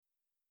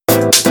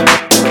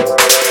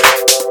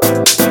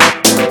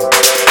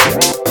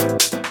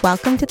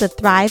Welcome to the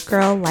Thrive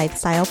Girl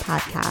Lifestyle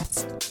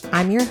Podcast.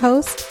 I'm your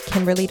host,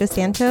 Kimberly Dos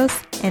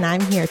Santos, and I'm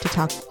here to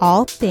talk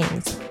all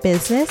things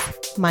business,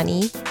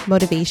 money,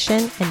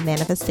 motivation, and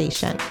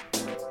manifestation.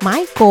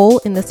 My goal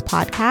in this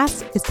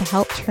podcast is to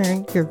help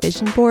turn your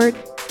vision board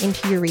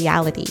into your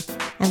reality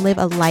and live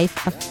a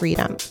life of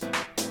freedom.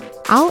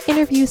 I'll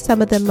interview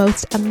some of the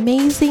most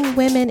amazing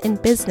women in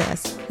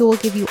business who will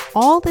give you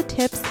all the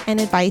tips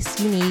and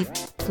advice you need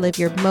to live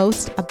your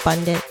most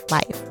abundant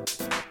life.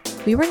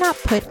 We were not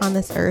put on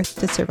this earth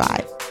to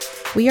survive.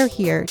 We are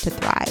here to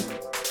thrive.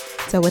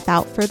 So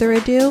without further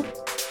ado,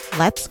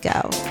 let's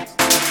go.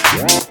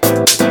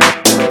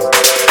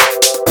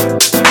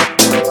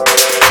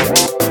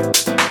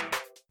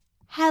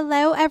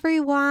 Hello,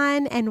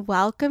 everyone, and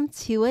welcome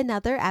to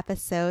another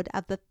episode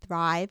of the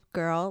Thrive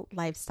Girl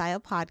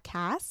Lifestyle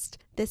Podcast.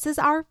 This is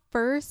our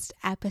first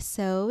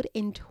episode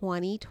in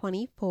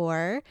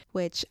 2024,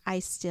 which I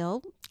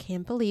still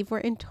can't believe we're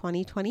in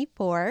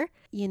 2024.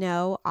 You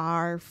know,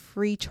 our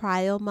free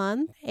trial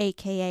month,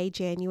 aka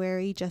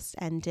January, just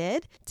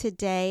ended.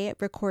 Today,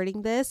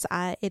 recording this,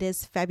 it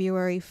is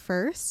February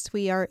 1st.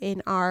 We are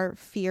in our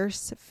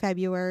fierce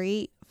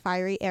February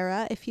fiery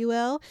era, if you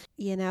will.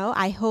 You know,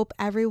 I hope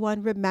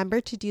everyone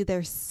remembered to do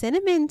their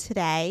cinnamon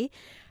today.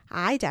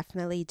 I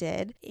definitely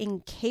did. In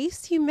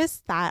case you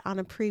missed that on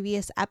a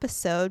previous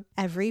episode,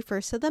 every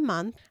first of the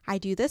month, I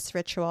do this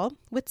ritual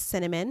with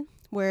cinnamon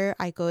where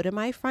I go to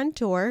my front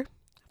door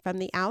from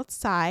the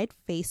outside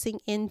facing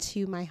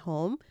into my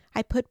home.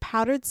 I put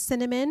powdered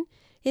cinnamon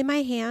in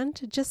my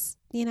hand, just,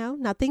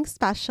 nothing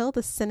special,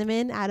 the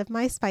cinnamon out of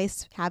my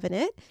spice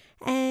cabinet,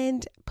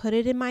 and put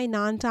it in my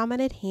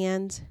non-dominant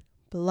hand,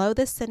 blow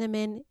the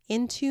cinnamon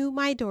into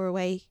my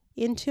doorway,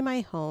 into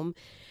my home.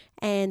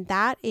 And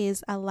that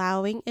is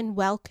allowing and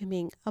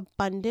welcoming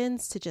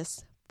abundance to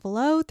just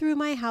flow through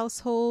my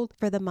household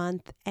for the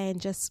month and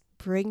just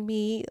bring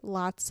me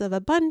lots of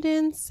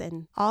abundance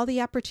and all the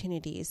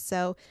opportunities.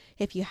 So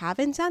if you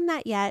haven't done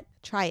that yet,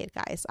 try it,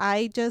 guys.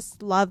 I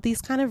just love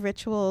these kind of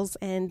rituals,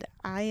 and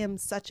I am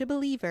such a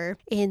believer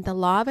in the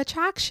law of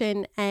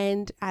attraction.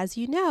 And as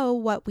you know,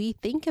 what we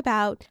think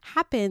about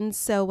happens.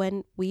 So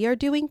when we are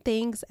doing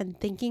things and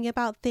thinking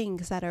about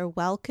things that are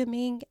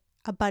welcoming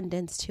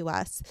abundance to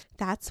us,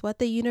 that's what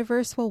the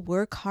universe will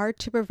work hard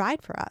to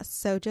provide for us.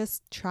 So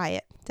just try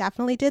it.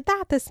 Definitely did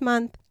that this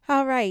month.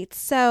 All right,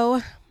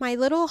 so my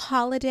little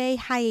holiday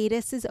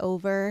hiatus is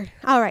over.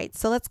 All right,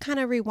 so let's kind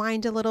of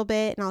rewind a little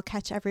bit and I'll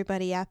catch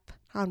everybody up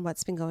on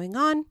what's been going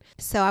on.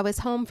 So I was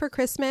home for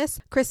Christmas.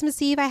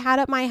 Christmas Eve, I had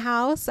at my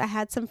house. I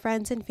had some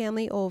friends and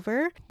family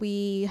over.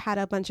 We had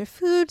a bunch of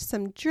food,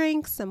 some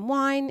drinks, some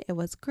wine. It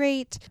was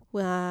great.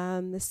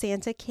 The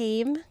Santa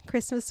came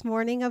Christmas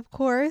morning, of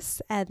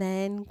course. And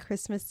then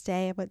Christmas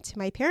Day, I went to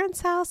my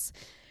parents' house.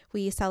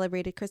 We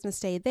celebrated Christmas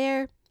Day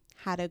there.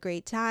 Had a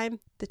great time.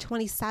 The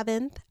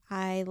 27th,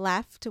 I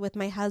left with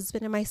my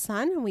husband and my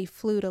son, and we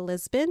flew to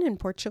Lisbon in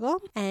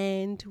Portugal,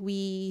 and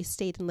we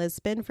stayed in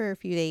Lisbon for a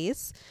few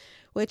days,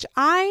 which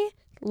I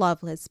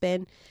love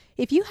Lisbon.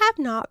 If you have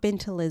not been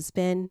to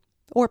Lisbon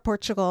or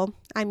Portugal,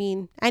 I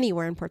mean,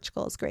 anywhere in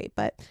Portugal is great,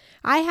 but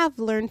I have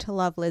learned to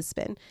love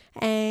Lisbon,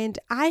 and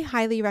I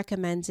highly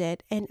recommend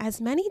it. And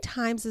as many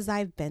times as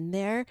I've been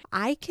there,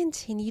 I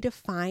continue to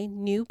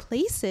find new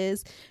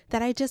places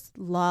that I just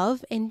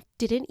love and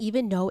didn't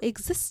even know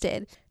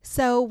existed.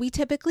 So we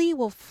typically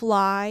will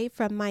fly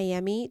from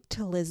Miami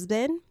to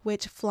Lisbon,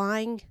 which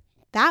flying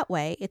that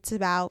way, it's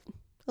about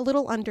a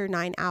little under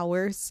 9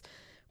 hours,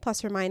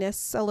 plus or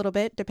minus a little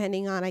bit,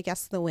 depending on, I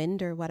guess, the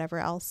wind or whatever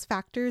else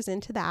factors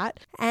into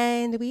that.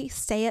 And we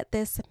stay at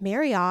this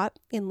Marriott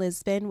in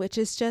Lisbon, which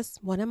is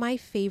just one of my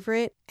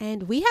favorite.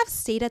 And we have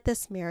stayed at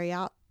this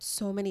Marriott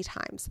so many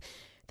times.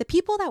 The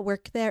people that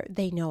work there,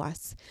 they know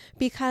us,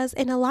 because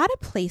in a lot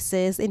of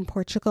places in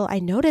Portugal, I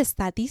noticed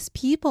that these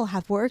people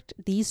have worked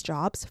these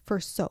jobs for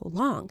so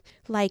long.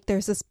 Like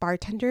there's this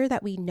bartender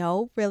that we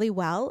know really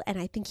well, and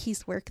I think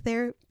he's worked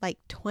there like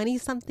 20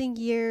 something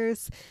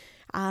years.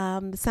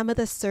 Some of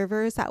the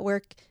servers that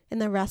work in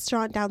the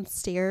restaurant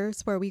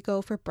downstairs where we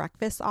go for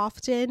breakfast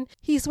often,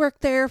 he's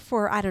worked there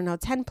for,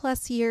 10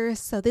 plus years.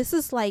 So this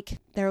is like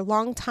their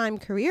long time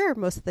career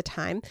most of the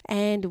time.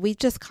 And we've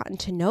just gotten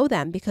to know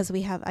them because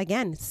we have,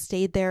 again,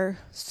 stayed there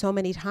so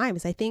many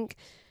times. I think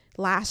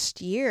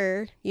last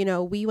year,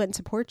 we went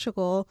to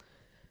Portugal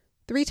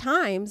 3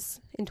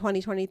 times in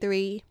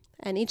 2023.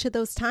 And each of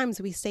those times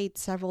we stayed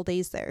several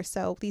days there.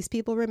 So these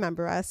people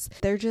remember us.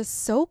 They're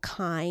just so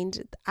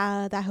kind.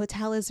 That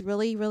hotel is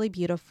really, really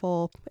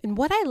beautiful. And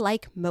what I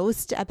like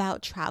most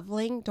about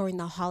traveling during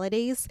the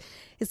holidays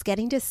is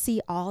getting to see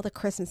all the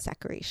Christmas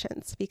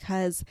decorations,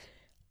 because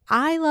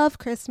I love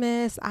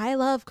Christmas. I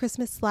love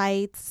Christmas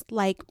lights.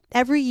 Like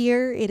every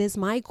year, it is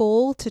my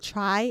goal to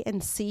try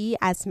and see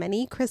as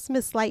many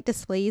Christmas light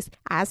displays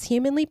as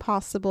humanly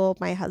possible.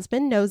 My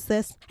husband knows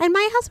this. And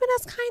my husband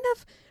has kind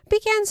of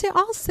began to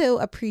also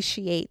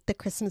appreciate the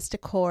Christmas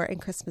decor and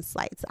Christmas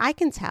lights. I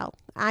can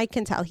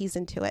tell he's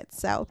into it.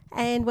 So,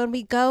 and when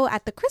we go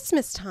at the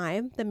Christmas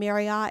time, the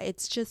Marriott,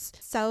 it's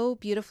just so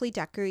beautifully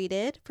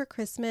decorated for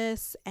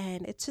Christmas,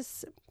 and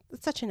it's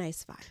such a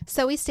nice vibe.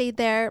 So we stayed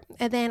there,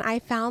 and then I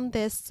found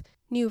this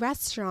new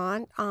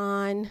restaurant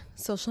on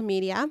social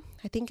media.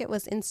 I think it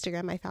was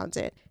Instagram I found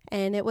it,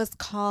 and it was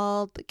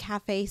called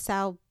Cafe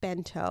Sal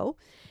Bento,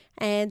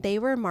 and they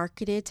were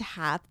marketed to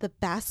have the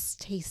best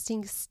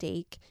tasting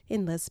steak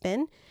in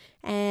Lisbon,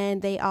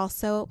 and they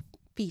also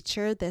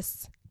feature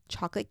this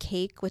chocolate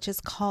cake, which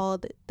is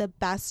called the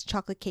best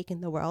chocolate cake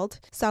in the world.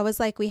 So I was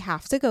like, we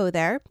have to go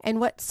there. And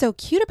what's so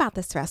cute about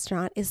this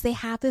restaurant is they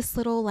have this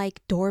little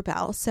like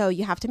doorbell. So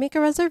you have to make a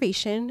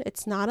reservation.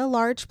 It's not a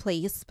large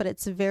place, but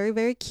it's very,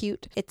 very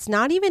cute. It's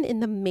not even in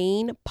the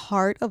main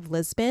part of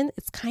Lisbon.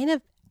 It's kind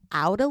of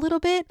out a little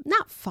bit,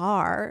 not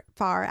far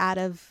out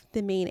of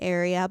the main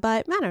area,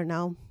 but I don't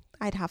know.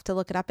 I'd have to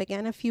look it up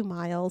again, a few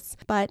miles,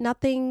 but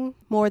nothing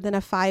more than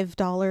a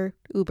 $5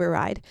 Uber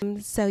ride.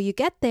 So you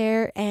get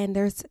there and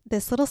there's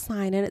this little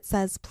sign and it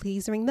says,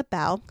 please ring the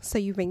bell. So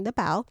you ring the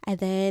bell and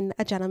then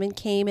a gentleman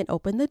came and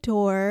opened the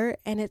door,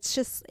 and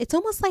it's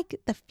almost like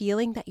the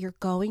feeling that you're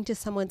going to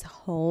someone's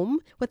home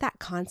with that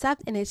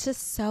concept, and it's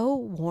just so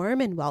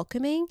warm and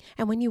welcoming.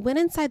 And when you went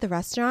inside the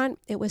restaurant,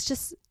 it was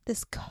just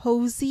this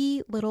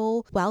cozy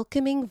little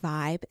welcoming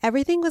vibe.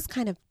 Everything was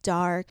kind of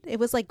dark. It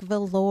was like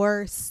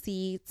velour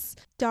seats,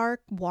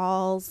 dark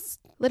walls,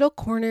 little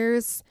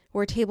corners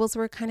where tables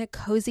were kind of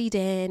cozied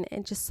in,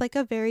 and just like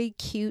a very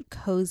cute,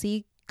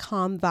 cozy,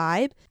 calm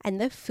vibe.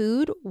 And the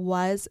food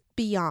was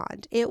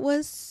beyond. It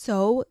was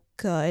so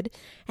good.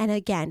 And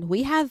again,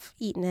 we have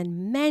eaten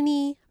in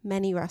many,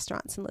 many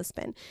restaurants in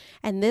Lisbon,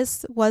 and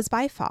this was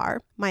by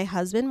far my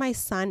husband, my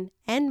son,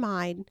 and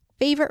mine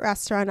favorite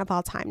restaurant of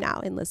all time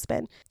now in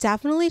Lisbon.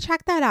 Definitely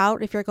check that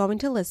out if you're going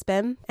to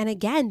Lisbon. And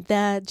again,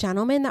 the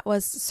gentleman that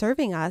was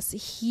serving us,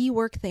 he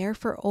worked there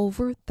for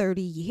over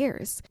 30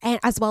 years. And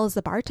as well as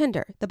the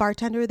bartender. The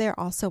bartender there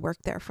also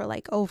worked there for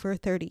like over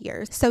 30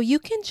 years. So you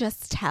can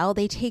just tell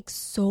they take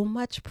so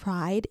much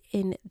pride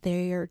in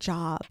their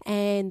job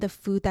and the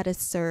food that is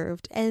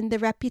served and the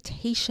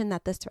reputation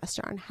that this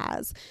restaurant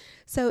has.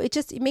 So it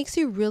makes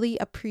you really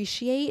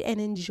appreciate and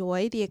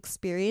enjoy the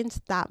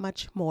experience that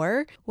much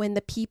more when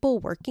the people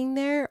working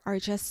there are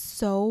just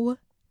so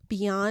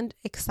beyond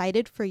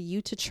excited for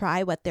you to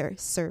try what they're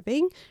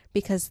serving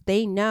because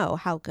they know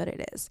how good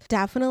it is.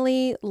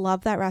 Definitely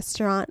love that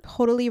restaurant.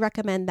 Totally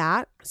recommend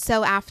that.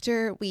 So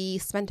after we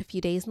spent a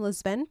few days in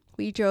Lisbon,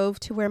 we drove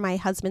to where my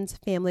husband's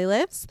family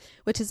lives,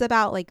 which is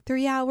about like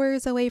 3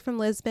 hours away from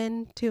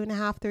Lisbon,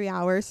 2.5, 3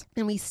 hours.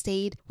 And we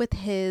stayed with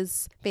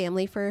his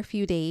family for a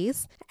few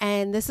days.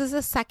 And this is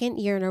the second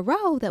year in a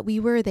row that we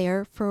were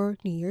there for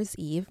New Year's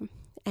Eve.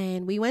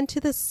 And we went to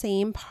the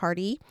same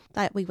party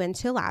that we went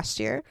to last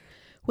year,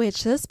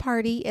 which this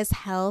party is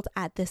held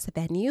at this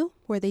venue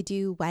where they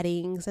do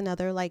weddings and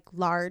other like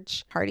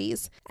large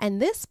parties.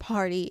 And this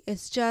party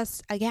is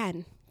just,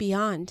 again,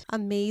 beyond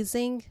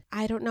amazing.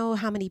 I don't know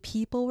how many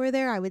people were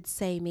there. I would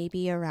say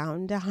maybe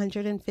around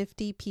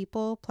 150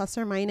 people plus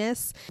or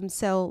minus.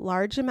 So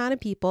large amount of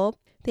people.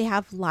 They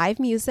have live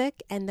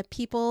music, and the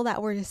people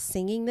that were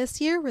singing this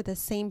year were the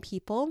same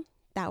people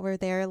that were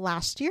there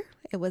last year.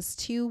 It was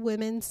 2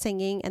 women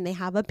singing, and they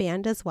have a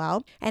band as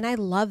well. And I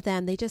love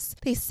them.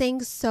 They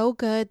sing so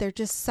good. They're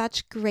just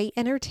such great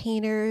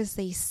entertainers.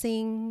 They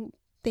sing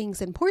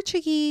things in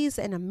Portuguese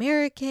and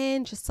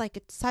American, just like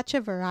it's such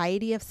a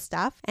variety of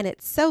stuff. And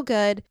it's so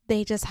good.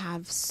 They just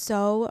have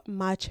so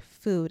much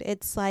food.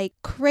 It's like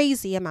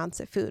crazy amounts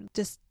of food.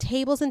 Just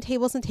tables and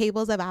tables and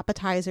tables of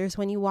appetizers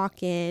when you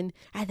walk in.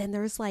 And then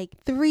there's like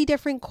 3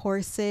 different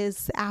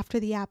courses after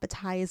the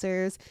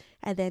appetizers.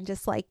 And then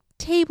just like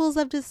tables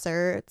of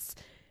desserts.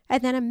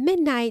 And then at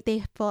midnight,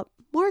 they put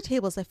more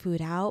tables of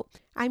food out.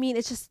 I mean,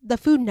 it's just, the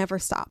food never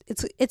stopped.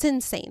 It's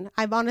insane.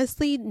 I've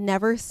honestly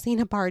never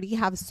seen a party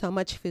have so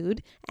much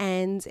food,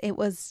 and it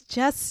was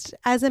just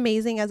as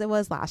amazing as it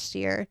was last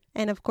year.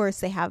 And of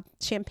course, they have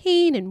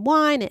champagne and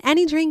wine and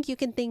any drink you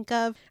can think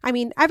of. I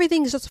mean,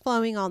 everything's just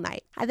flowing all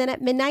night. And then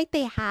at midnight,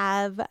 they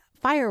have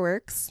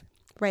fireworks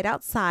right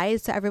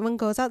outside. So everyone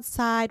goes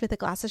outside with a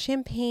glass of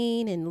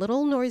champagne and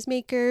little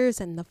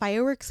noisemakers, and the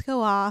fireworks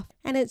go off.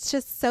 And it's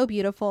just so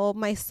beautiful.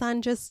 My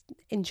son just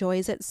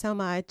enjoys it so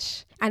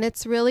much. And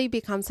it's really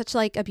become such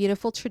like a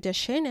beautiful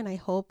tradition. And I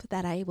hope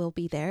that I will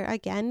be there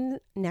again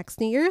next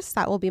New Year's.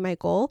 That will be my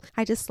goal.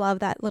 I just love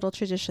that little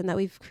tradition that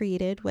we've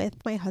created with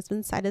my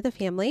husband's side of the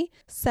family.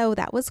 So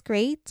that was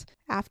great.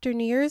 After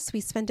New Year's,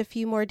 we spent a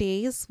few more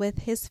days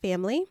with his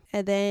family.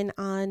 And then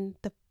on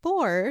the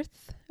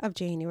 4th of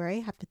January,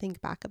 I have to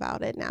think back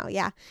about it now.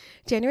 Yeah,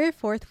 January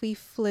 4th, we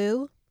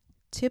flew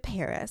to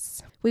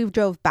Paris. We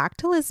drove back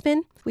to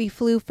Lisbon. We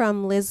flew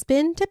from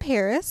Lisbon to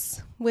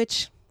Paris,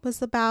 which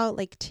was about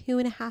like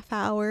 2.5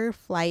 hour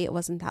flight. It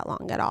wasn't that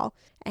long at all.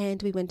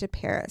 And we went to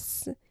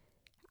Paris.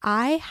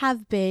 I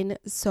have been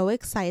so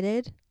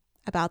excited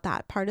about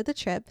that part of the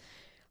trip.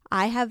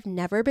 I have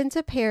never been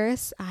to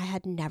Paris. I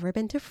had never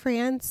been to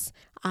France.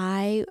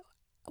 I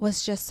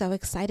was just so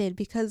excited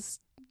because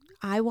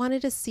I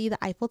wanted to see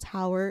the Eiffel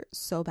Tower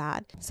so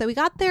bad. So we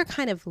got there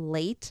kind of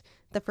late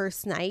the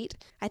first night.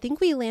 I think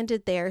we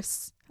landed there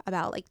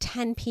about like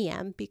 10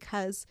 p.m.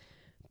 because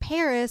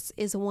Paris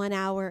is 1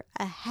 hour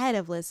ahead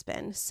of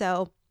Lisbon.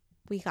 So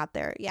we got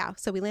there. Yeah.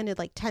 So we landed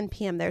like 10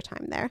 p.m. their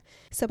time there.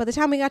 So by the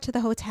time we got to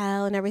the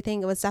hotel and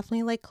everything, it was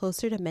definitely like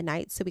closer to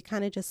midnight. So we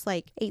kind of just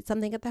like ate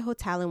something at the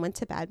hotel and went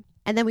to bed.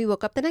 And then we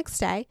woke up the next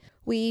day.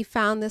 We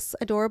found this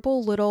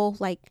adorable little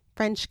like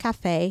French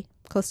cafe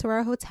close to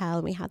our hotel.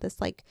 And we had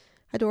this like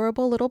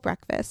adorable little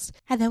breakfast.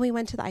 And then we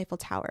went to the Eiffel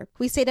Tower.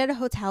 We stayed at a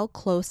hotel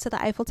close to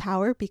the Eiffel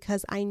Tower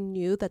because I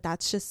knew that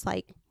that's just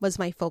like was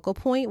my focal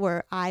point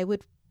where I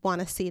would want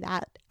to see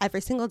that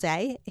every single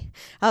day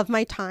of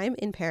my time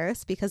in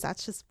Paris because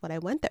that's just what I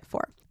went there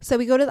for. So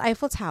we go to the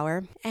Eiffel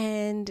Tower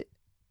and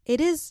it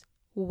is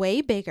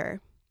way bigger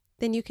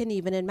than you can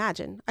even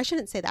imagine. I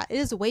shouldn't say that. It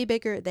is way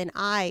bigger than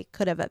I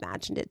could have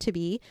imagined it to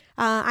be.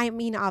 I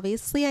mean,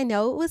 obviously I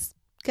know it was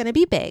going to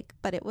be big,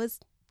 but it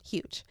was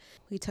huge.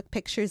 We took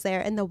pictures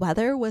there and the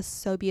weather was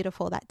so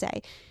beautiful that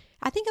day.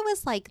 I think it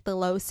was like the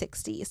low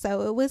 60s.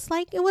 So it was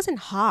like, it wasn't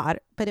hot,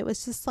 but it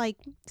was just like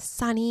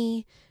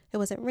sunny. It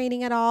wasn't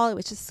raining at all. It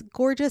was just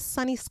gorgeous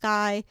sunny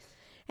sky.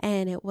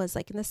 And it was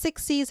like in the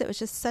 60s. It was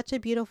just such a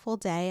beautiful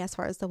day as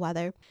far as the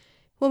weather.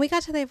 When we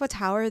got to the Eiffel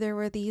Tower, there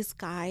were these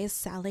guys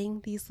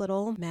selling these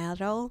little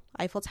metal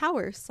Eiffel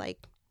Towers,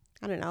 like,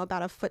 I don't know,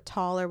 about a foot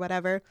tall or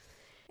whatever.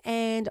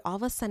 And all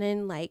of a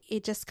sudden, like,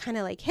 it just kind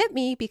of like hit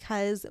me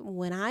because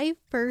when I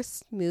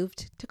first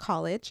moved to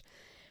college,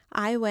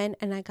 I went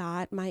and I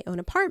got my own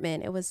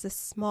apartment. It was this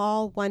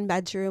small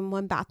 1-bedroom,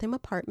 1-bathroom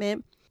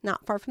apartment,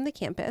 not far from the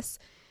campus.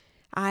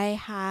 I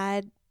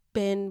had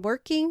been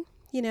working,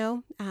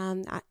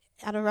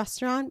 at a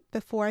restaurant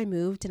before I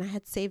moved, and I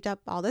had saved up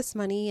all this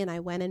money and I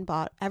went and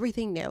bought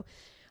everything new.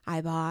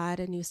 I bought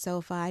a new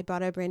sofa. I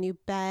bought a brand new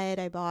bed.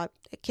 I bought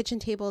a kitchen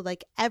table,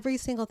 like every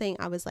single thing.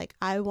 I was like,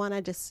 I want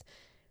to just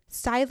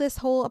style this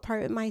whole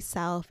apartment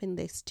myself and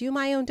just do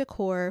my own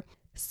decor.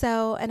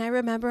 So, and I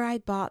remember I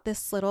bought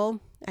this little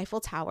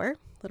Eiffel Tower,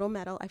 little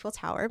metal Eiffel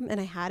Tower, and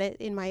I had it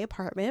in my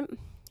apartment.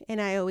 And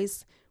I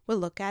always would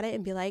look at it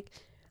and be like,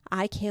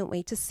 I can't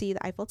wait to see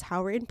the Eiffel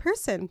Tower in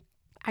person.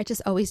 I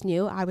just always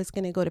knew I was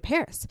going to go to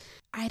Paris.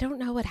 I don't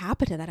know what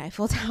happened to that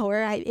Eiffel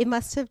Tower. It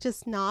must have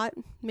just not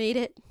made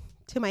it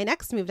to my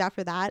next move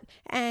after that.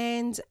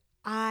 And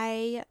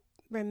I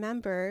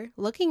remember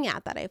looking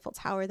at that Eiffel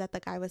Tower that the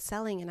guy was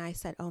selling, and I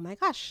said, oh my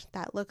gosh,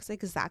 that looks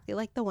exactly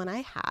like the one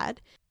I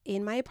had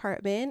in my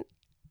apartment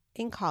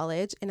in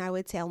college. And I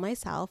would tell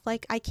myself,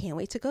 like, I can't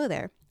wait to go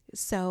there.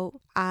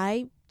 So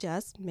I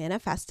just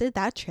manifested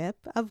that trip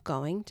of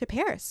going to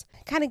Paris.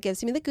 Kind of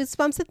gives me the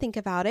goosebumps to think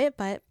about it.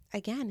 But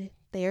again,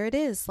 there it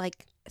is.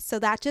 Like, so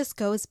that just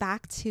goes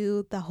back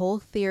to the whole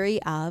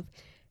theory of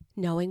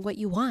knowing what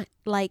you want.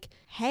 Like,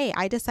 hey,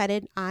 I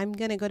decided I'm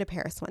going to go to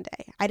Paris one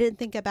day. I didn't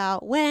think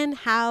about when,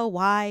 how,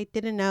 why,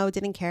 didn't know,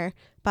 didn't care.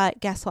 But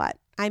guess what?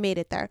 I made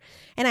it there.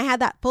 And I had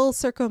that full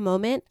circle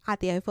moment at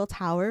the Eiffel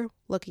Tower,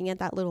 looking at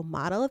that little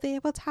model of the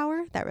Eiffel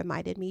Tower that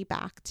reminded me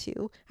back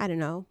to,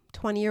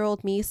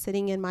 20-year-old me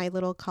sitting in my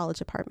little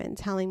college apartment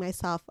telling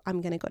myself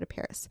I'm going to go to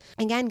Paris.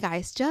 Again,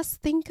 guys,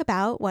 just think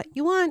about what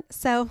you want.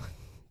 So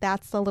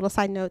that's the little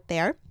side note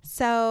there.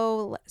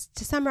 So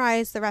to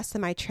summarize the rest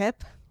of my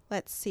trip,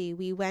 let's see.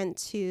 We went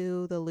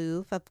to the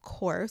Louvre, of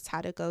course,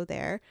 had to go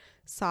there.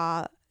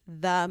 Saw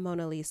the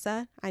Mona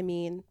Lisa. I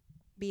mean,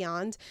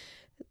 beyond.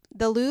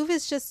 The Louvre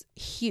is just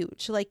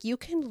huge. Like, you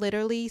can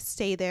literally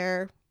stay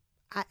there.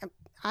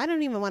 I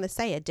don't even want to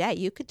say a day.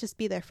 You could just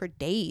be there for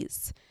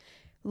days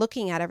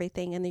looking at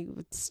everything, and you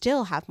would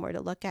still have more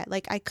to look at.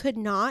 Like, I could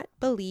not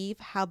believe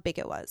how big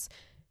it was.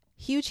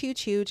 Huge,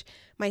 huge, huge.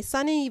 My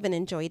son even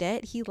enjoyed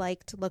it. He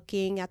liked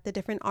looking at the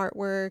different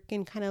artwork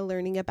and kind of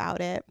learning about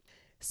it.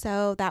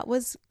 So that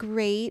was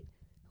great.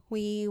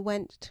 We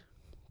went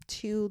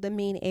to the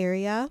main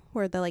area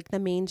where the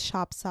main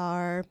shops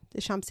are,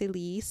 the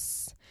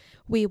Champs-Élysées.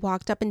 We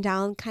walked up and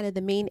down kind of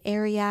the main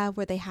area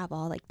where they have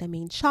all like the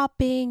main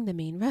shopping, the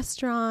main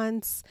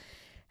restaurants.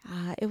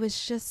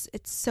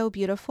 It's so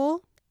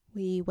beautiful.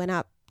 We went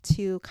up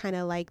to kind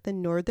of like the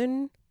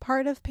northern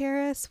part of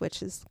Paris,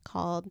 which is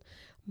called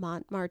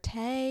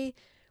Montmartre,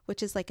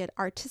 which is like an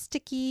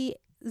artistic-y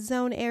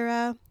zone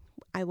area.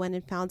 I went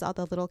and found all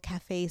the little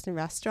cafes and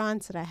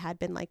restaurants that I had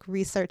been like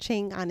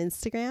researching on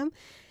Instagram,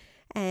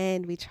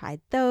 and we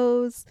tried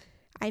those.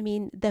 I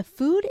mean, the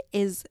food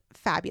is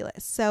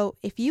fabulous. So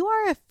if you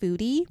are a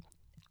foodie,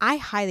 I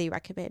highly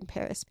recommend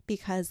Paris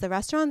because the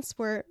restaurants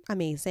were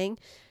amazing.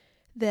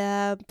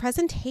 The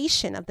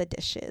presentation of the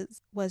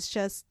dishes was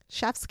just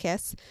chef's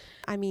kiss.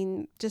 I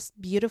mean, just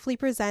beautifully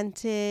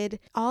presented.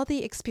 All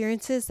the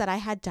experiences that I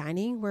had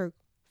dining were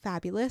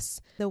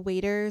fabulous. The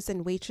waiters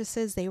and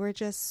waitresses, they were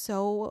just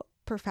so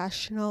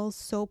professional,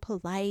 so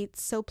polite,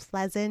 so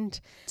pleasant,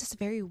 just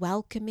very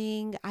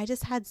welcoming. I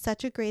just had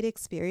such a great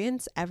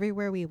experience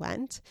everywhere we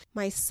went.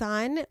 My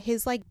son,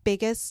 his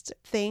biggest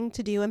thing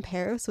to do in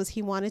Paris was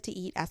he wanted to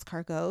eat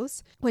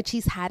escargots, which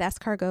he's had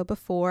escargot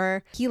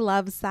before. He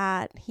loves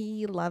that.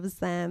 He loves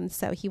them.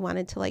 So he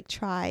wanted to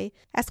try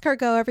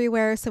escargot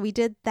everywhere. So we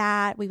did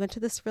that. We went to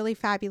this really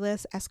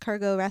fabulous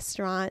escargot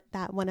restaurant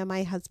that one of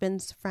my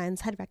husband's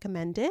friends had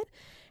recommended.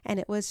 And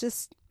it was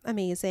just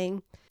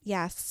amazing.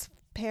 Yes,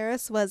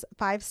 Paris was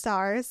 5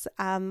 stars.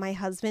 My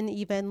husband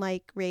even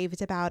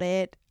raved about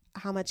it,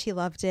 how much he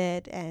loved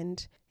it,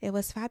 and it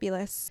was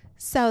fabulous.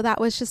 So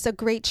that was just a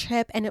great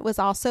trip, and it was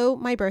also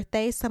my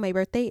birthday. So my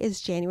birthday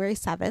is January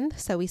 7th.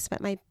 So we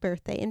spent my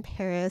birthday in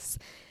Paris,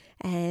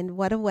 and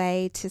what a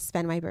way to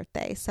spend my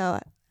birthday.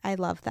 So I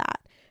love that.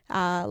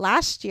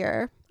 Last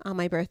year on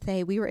my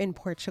birthday, we were in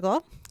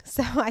Portugal.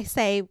 So I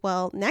say,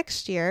 well,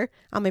 next year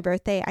on my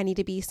birthday, I need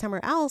to be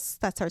somewhere else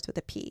that starts with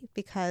a P,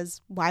 because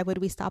why would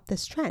we stop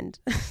this trend?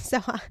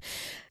 So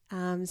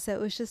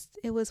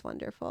it was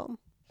wonderful.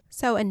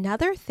 So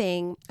another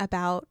thing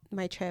about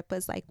my trip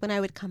was when I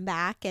would come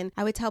back and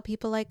I would tell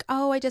people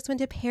oh, I just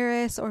went to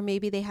Paris, or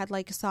maybe they had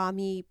saw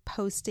me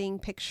posting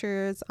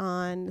pictures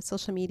on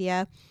social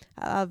media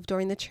of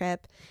during the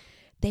trip.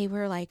 They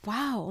were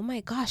wow, oh my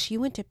gosh, you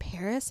went to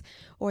Paris?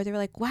 Or they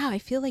were wow, I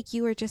feel like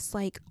you were just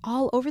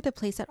all over the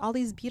place at all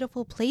these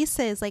beautiful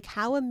places.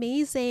 How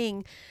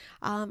amazing.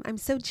 I'm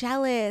so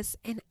jealous.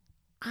 And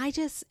I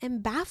just am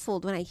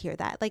baffled when I hear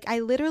that. I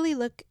literally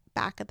look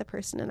back at the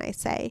person and I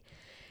say,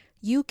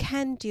 you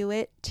can do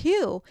it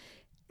too.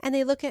 And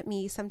they look at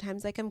me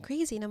sometimes I'm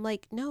crazy. And I'm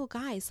no,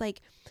 guys,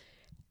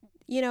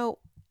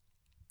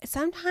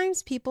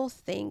 sometimes people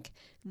think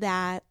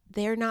that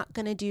they're not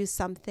going to do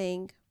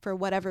something for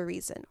whatever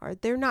reason, or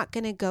they're not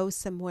going to go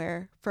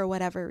somewhere for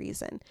whatever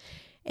reason.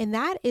 And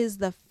that is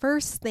the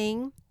first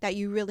thing that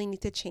you really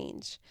need to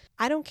change.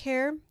 I don't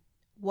care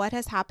what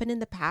has happened in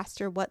the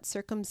past or what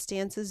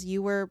circumstances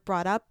you were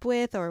brought up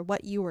with or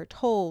what you were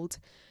told.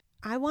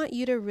 I want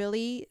you to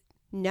really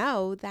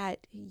know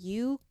that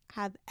you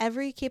have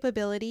every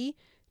capability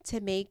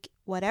to make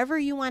whatever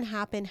you want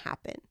happen.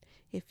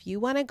 If you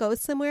want to go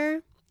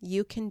somewhere,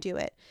 you can do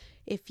it.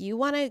 If you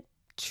want to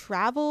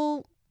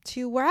travel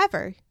to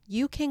wherever,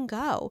 you can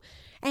go.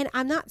 And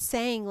I'm not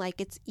saying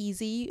it's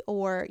easy,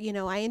 or,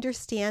 I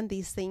understand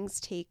these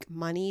things take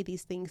money,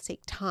 these things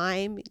take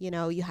time,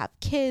 you have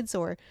kids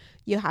or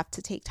you have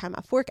to take time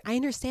off work. I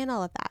understand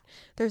all of that.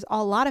 There's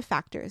a lot of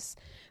factors.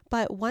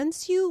 But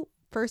once you,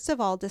 first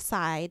of all,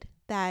 decide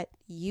that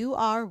you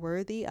are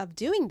worthy of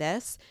doing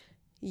this,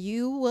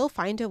 you will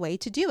find a way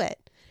to do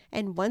it.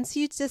 And once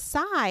you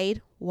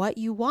decide what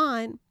you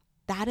want,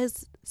 that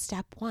is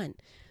step 1.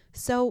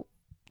 So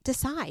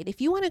decide.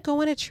 If you want to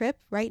go on a trip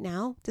right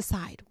now,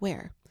 decide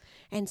where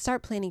and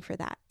start planning for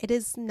that. It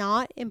is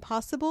not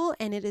impossible,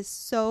 and it is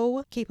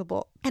so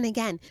capable. And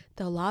again,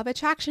 the law of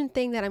attraction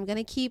thing that I'm going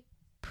to keep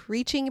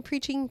preaching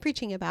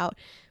about,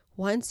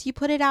 once you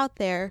put it out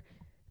there,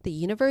 the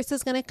universe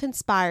is going to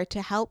conspire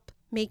to help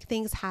make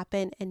things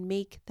happen and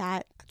make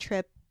that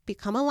trip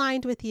become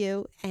aligned with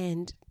you,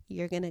 and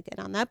you're going to get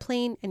on that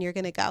plane and you're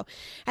going to go.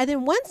 And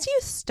then once you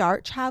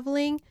start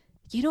traveling,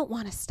 you don't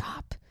want to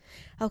stop.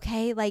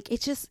 Okay,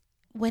 it's just,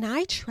 when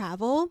I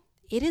travel,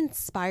 it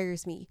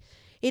inspires me.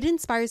 It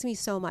inspires me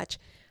so much.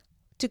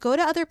 To go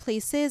to other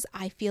places,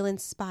 I feel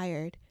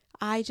inspired.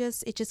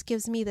 It just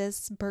gives me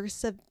this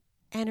burst of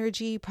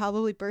energy,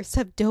 probably burst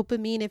of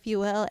dopamine, if you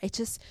will.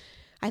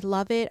 I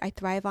love it. I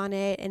thrive on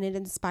it, and it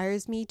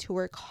inspires me to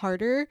work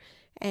harder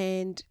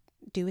and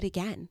do it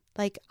again.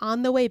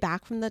 On the way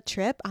back from the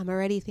trip, I'm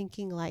already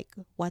thinking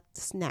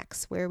what's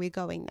next? Where are we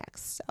going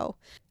next? So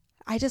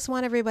I just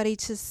want everybody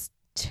to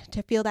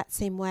feel that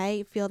same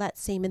way, feel that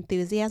same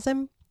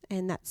enthusiasm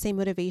and that same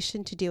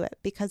motivation to do it,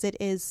 because it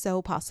is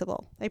so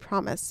possible. I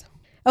promise.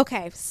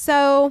 Okay,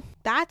 so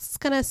that's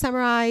going to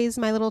summarize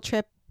my little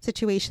trip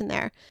situation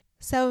there.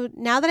 So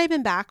now that I've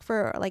been back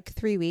for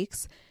 3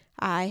 weeks,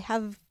 I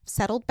have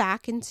settled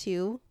back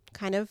into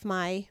kind of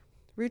my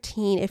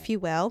routine, if you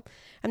will.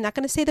 I'm not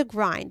going to say the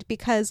grind,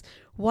 because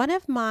one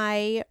of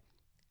my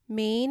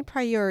main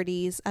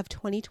priorities of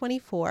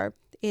 2024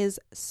 is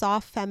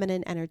soft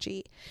feminine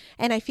energy.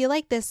 And I feel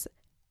like this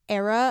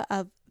era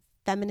of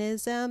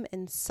feminism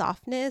and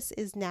softness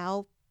is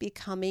now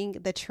becoming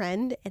the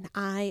trend, and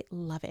I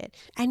love it.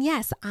 And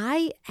yes,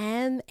 I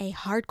am a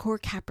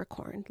hardcore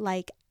Capricorn.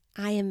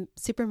 I am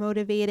super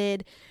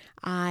motivated.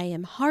 I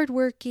am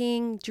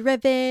hardworking,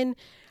 driven.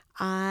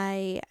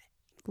 I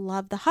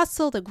love the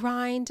hustle, the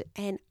grind,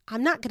 and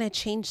I'm not going to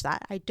change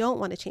that. I don't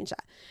want to change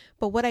that.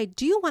 But what I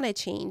do want to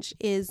change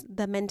is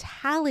the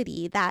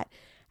mentality that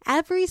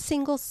every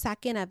single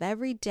second of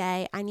every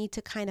day, I need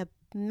to kind of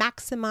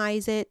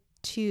maximize it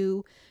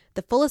to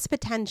the fullest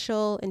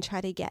potential and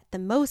try to get the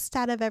most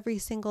out of every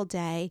single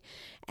day.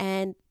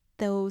 And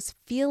those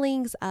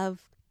feelings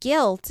of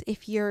guilt,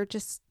 if you're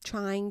just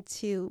trying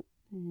to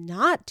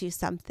not do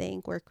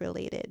something work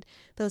related,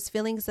 those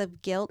feelings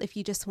of guilt if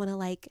you just want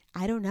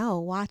to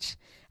watch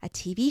a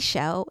TV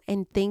show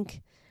and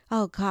think,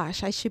 oh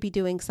gosh, I should be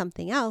doing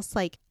something else.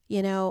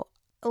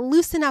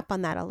 Loosen up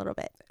on that a little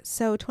bit.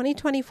 So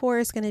 2024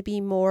 is going to be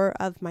more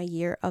of my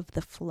year of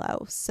the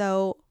flow.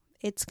 So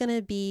it's going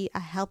to be a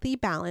healthy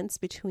balance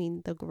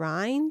between the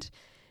grind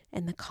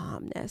and the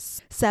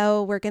calmness.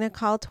 So we're going to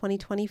call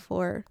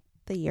 2024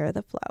 the year of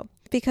the flow.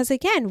 Because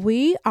again,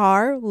 we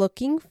are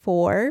looking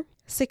for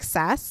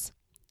success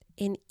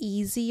in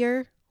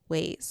easier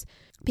ways,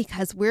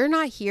 because we're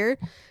not here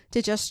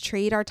to just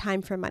trade our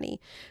time for money,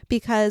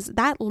 because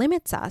that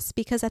limits us.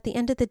 Because at the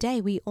end of the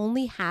day, we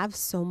only have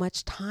so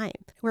much time.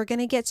 We're going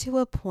to get to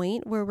a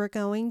point where we're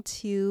going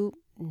to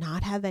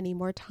not have any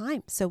more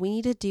time. So we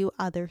need to do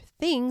other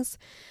things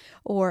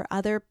or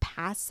other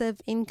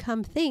passive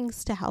income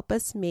things to help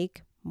us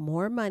make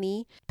more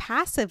money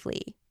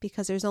passively,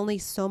 because there's only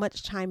so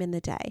much time in the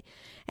day.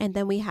 And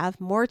then we have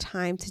more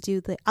time to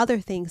do the other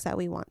things that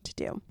we want to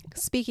do.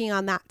 Speaking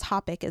on that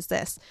topic is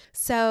this.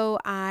 So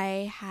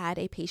I had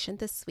a patient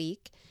this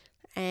week,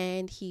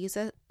 and he's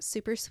a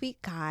super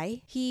sweet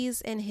guy.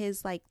 He's in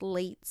his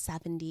late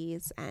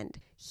 70s, and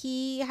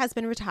he has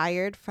been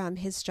retired from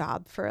his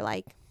job for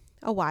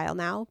a while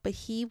now, but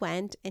he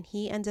went and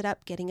he ended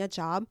up getting a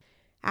job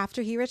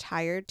after he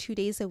retired 2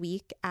 days a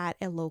week at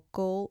a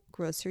local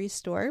grocery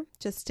store,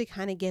 just to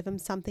kind of give him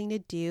something to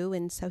do.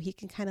 And so he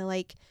can kind of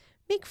make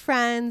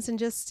friends,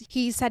 and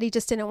he said he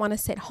just didn't want to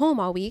sit home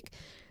all week.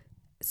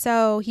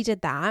 So he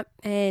did that,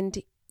 and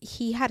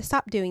he had to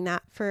stop doing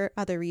that for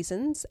other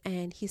reasons.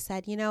 And he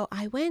said,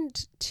 I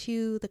went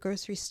to the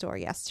grocery store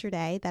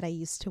yesterday that I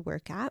used to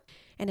work at,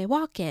 and I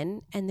walk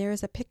in and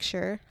there's a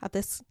picture of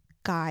this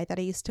guy that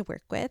I used to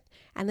work with.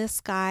 And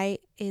this guy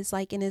is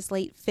in his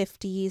late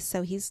 50s.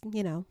 So he's,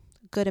 a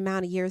good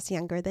amount of years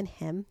younger than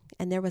him.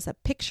 And there was a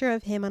picture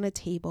of him on a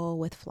table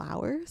with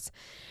flowers.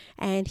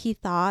 And he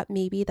thought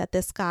maybe that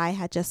this guy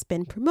had just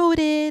been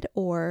promoted,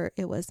 or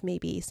it was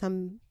maybe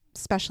some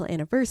special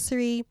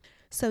anniversary.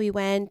 So he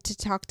went to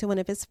talk to one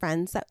of his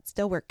friends that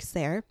still works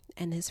there.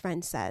 And his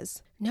friend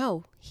says,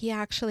 no, he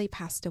actually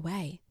passed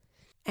away.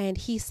 And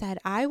he said,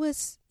 I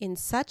was in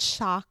such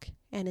shock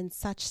and in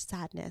such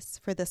sadness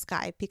for this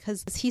guy,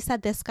 because he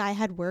said this guy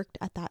had worked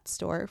at that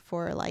store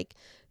for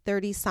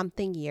 30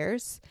 something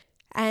years.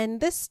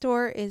 And this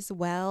store is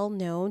well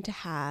known to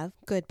have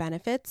good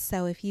benefits.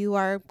 So if you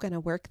are going to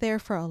work there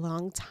for a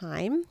long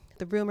time,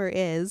 the rumor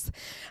is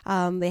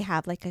they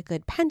have a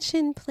good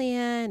pension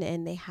plan,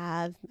 and they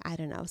have,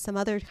 some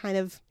other kind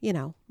of,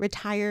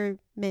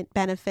 retirement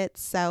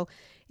benefits. So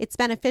it's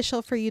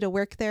beneficial for you to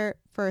work there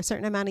for a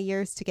certain amount of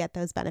years to get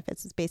those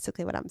benefits, is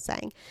basically what I'm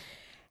saying.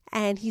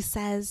 And he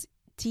says,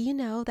 do you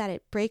know that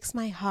it breaks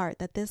my heart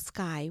that this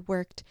guy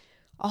worked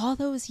all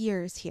those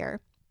years here,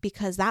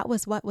 because that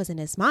was what was in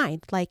his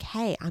mind.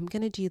 Hey, I'm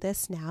going to do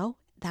this now.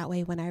 That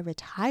way, when I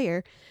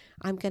retire,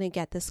 I'm going to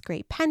get this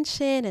great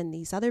pension and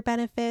these other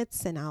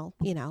benefits, and I'll,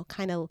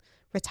 kind of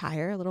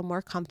retire a little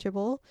more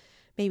comfortable,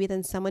 maybe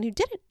than someone who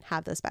didn't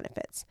have those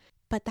benefits.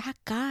 But that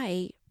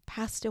guy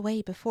passed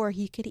away before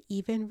he could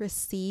even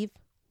receive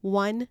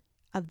one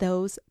of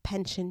those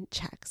pension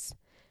checks.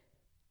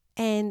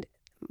 And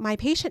my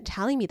patient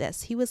telling me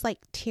this, he was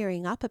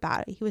tearing up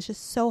about it. He was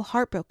just so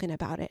heartbroken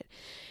about it.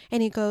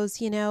 And he goes,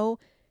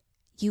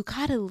 you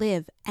got to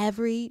live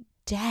every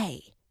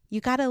day. You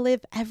got to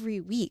live every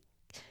week.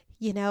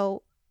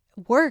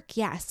 Work,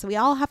 yes, we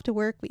all have to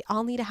work. We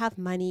all need to have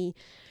money.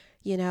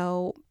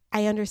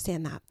 I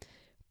understand that.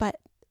 But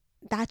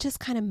that just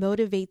kind of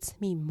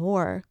motivates me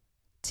more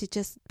to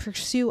just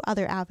pursue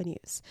other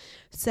avenues.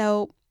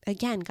 So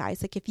again,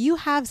 guys, if you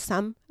have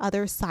some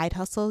other side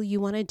hustle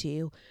you want to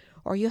do,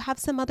 or you have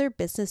some other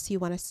business you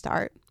want to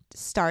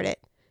start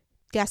it.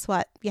 Guess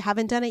what? If you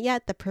haven't done it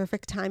yet, the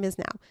perfect time is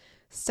now.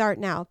 Start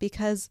now,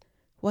 because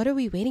what are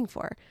we waiting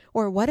for?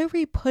 Or what are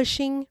we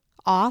pushing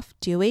off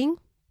doing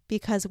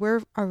because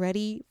we're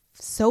already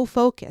so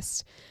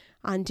focused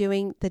on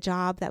doing the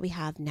job that we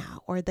have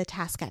now or the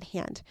task at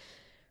hand?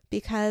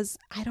 Because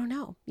I don't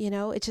know,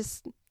 it's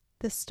just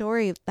the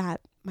story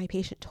that my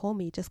patient told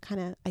me just kind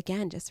of,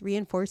 again, just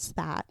reinforced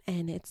that.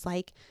 And it's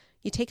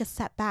you take a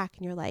step back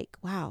and you're like,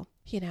 wow,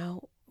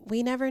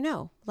 we never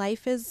know.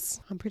 Life is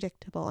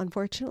unpredictable,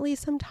 unfortunately,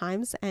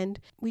 sometimes. And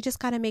we just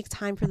got to make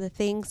time for the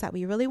things that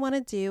we really want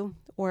to do,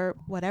 or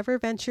whatever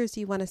ventures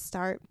you want to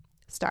start.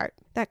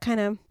 That kind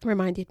of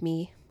reminded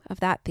me of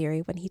that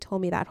theory when he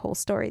told me that whole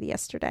story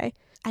yesterday.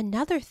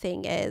 Another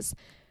thing is,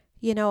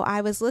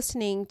 I was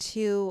listening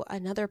to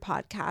another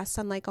podcast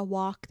on a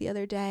walk the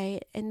other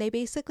day, and they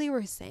basically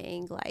were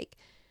saying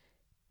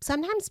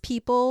sometimes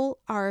people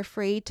are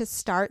afraid to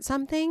start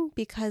something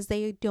because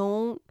they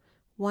don't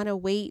want to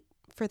wait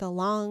for the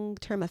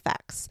long-term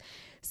effects.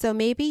 So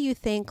maybe you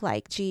think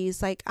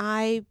geez,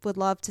 I would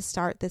love to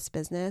start this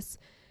business,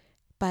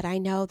 but I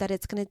know that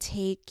it's going to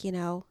take,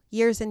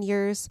 years and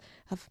years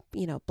of,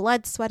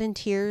 blood, sweat, and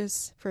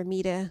tears for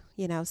me to,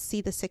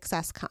 see the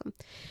success come.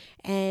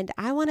 And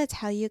I want to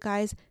tell you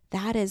guys,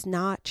 that is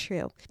not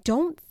true.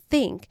 Don't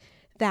think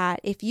that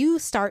if you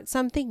start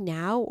something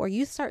now or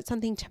you start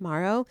something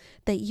tomorrow,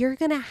 that you're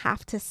going to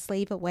have to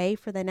slave away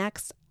for the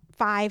next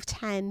 5,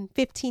 10,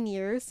 15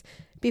 years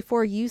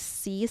before you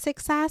see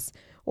success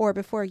or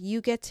before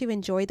you get to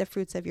enjoy the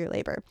fruits of your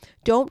labor.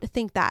 Don't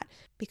think that,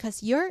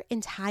 because your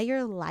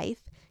entire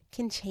life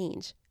can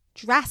change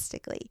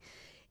drastically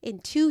in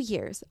 2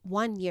 years,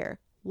 1 year,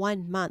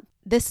 1 month.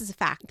 This is a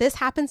fact. This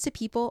happens to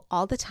people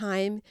all the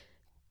time.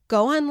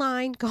 Go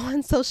online, go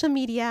on social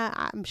media.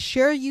 I'm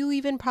sure you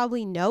even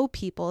probably know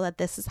people that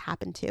this has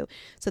happened to.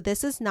 So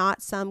this is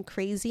not some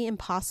crazy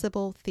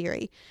impossible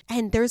theory.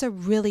 And there's a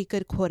really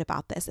good quote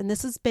about this. And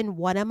this has been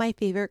one of my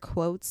favorite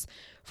quotes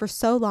for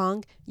so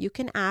long. You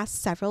can ask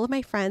several of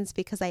my friends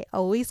because I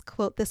always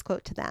quote this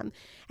quote to them.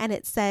 And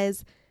it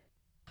says,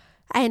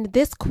 and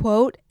this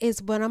quote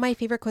is one of my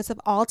favorite quotes of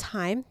all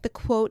time. The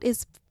quote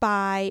is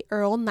by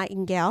Earl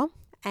Nightingale,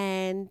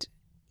 and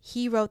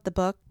he wrote the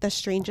book, The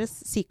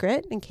Strangest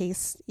Secret. In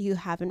case you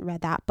haven't read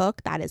that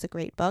book, that is a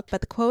great book.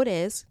 But the quote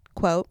is,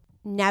 quote,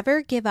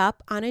 "Never give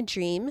up on a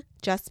dream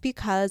just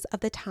because of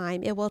the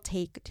time it will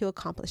take to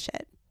accomplish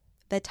it.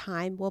 The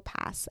time will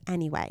pass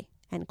anyway,"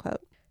 end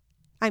quote.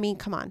 I mean,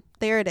 come on,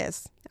 there it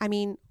is. I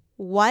mean,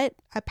 what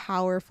a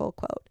powerful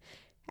quote,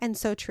 and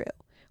so true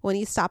when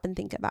you stop and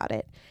think about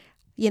it.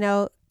 You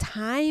know,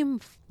 time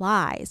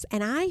flies,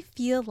 and I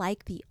feel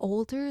like the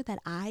older that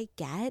I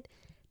get,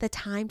 the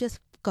time just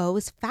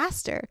goes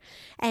faster.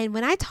 And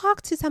when I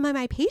talk to some of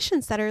my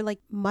patients that are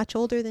like much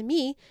older than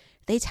me,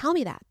 they tell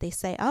me that. They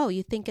say, "Oh,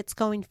 you think it's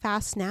going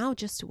fast now?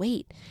 Just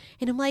wait."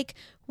 And I'm like,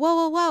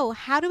 whoa.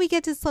 How do we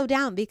get to slow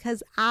down?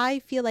 Because I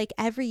feel like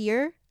every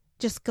year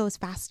just goes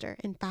faster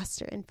and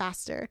faster and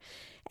faster.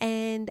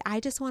 And I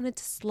just wanted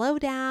to slow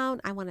down.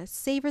 I want to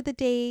savor the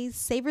days,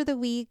 savor the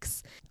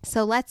weeks.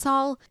 So let's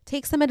all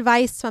take some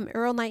advice from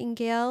Earl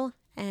Nightingale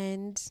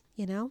and,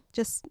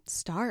 just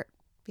start,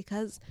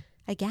 because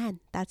again,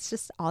 that's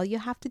just all you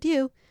have to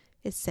do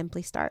is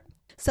simply start.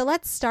 So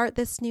let's start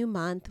this new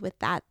month with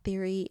that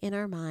theory in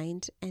our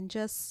mind and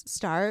just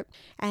start.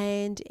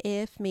 And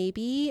if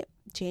maybe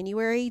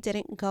January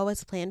didn't go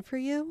as planned for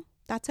you,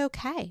 that's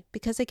okay.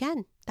 Because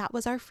again, that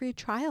was our free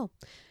trial.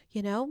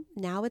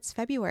 Now it's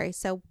February,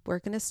 so we're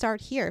going to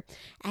start here.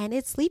 And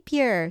it's leap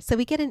year, so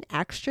we get an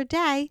extra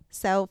day.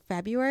 So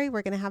February,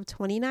 we're going to have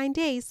 29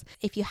 days.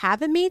 If you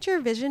haven't made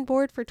your vision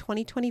board for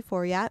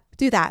 2024 yet,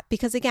 do that,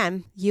 because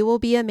again, you will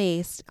be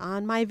amazed.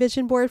 On my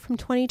vision board from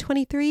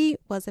 2023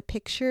 was a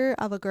picture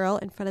of a girl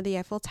in front of the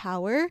Eiffel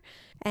Tower.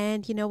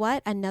 And you know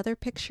what? Another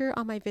picture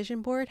on my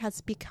vision board has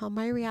become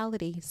my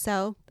reality.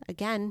 So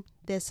again,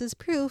 this is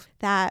proof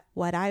that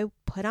what I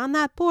put on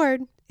that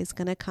board is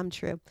going to come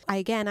true. I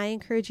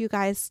encourage you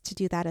guys to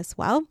do that as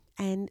well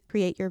and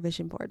create your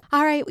vision board.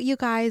 All right, you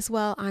guys.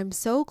 Well, I'm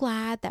so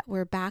glad that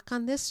we're back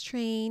on this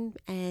train,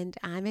 and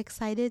I'm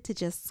excited to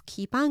just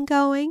keep on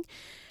going.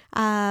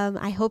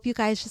 I hope you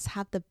guys just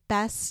have the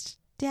best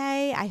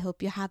day. I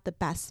hope you have the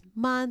best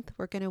month.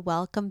 We're going to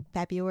welcome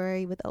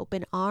February with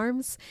open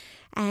arms,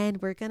 and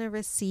we're going to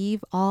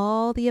receive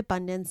all the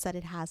abundance that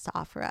it has to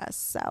offer us.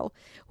 So,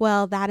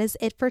 well, that is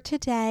it for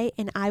today,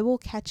 and I will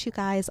catch you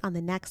guys on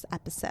the next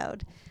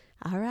episode.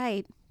 All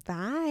right.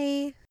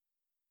 Bye.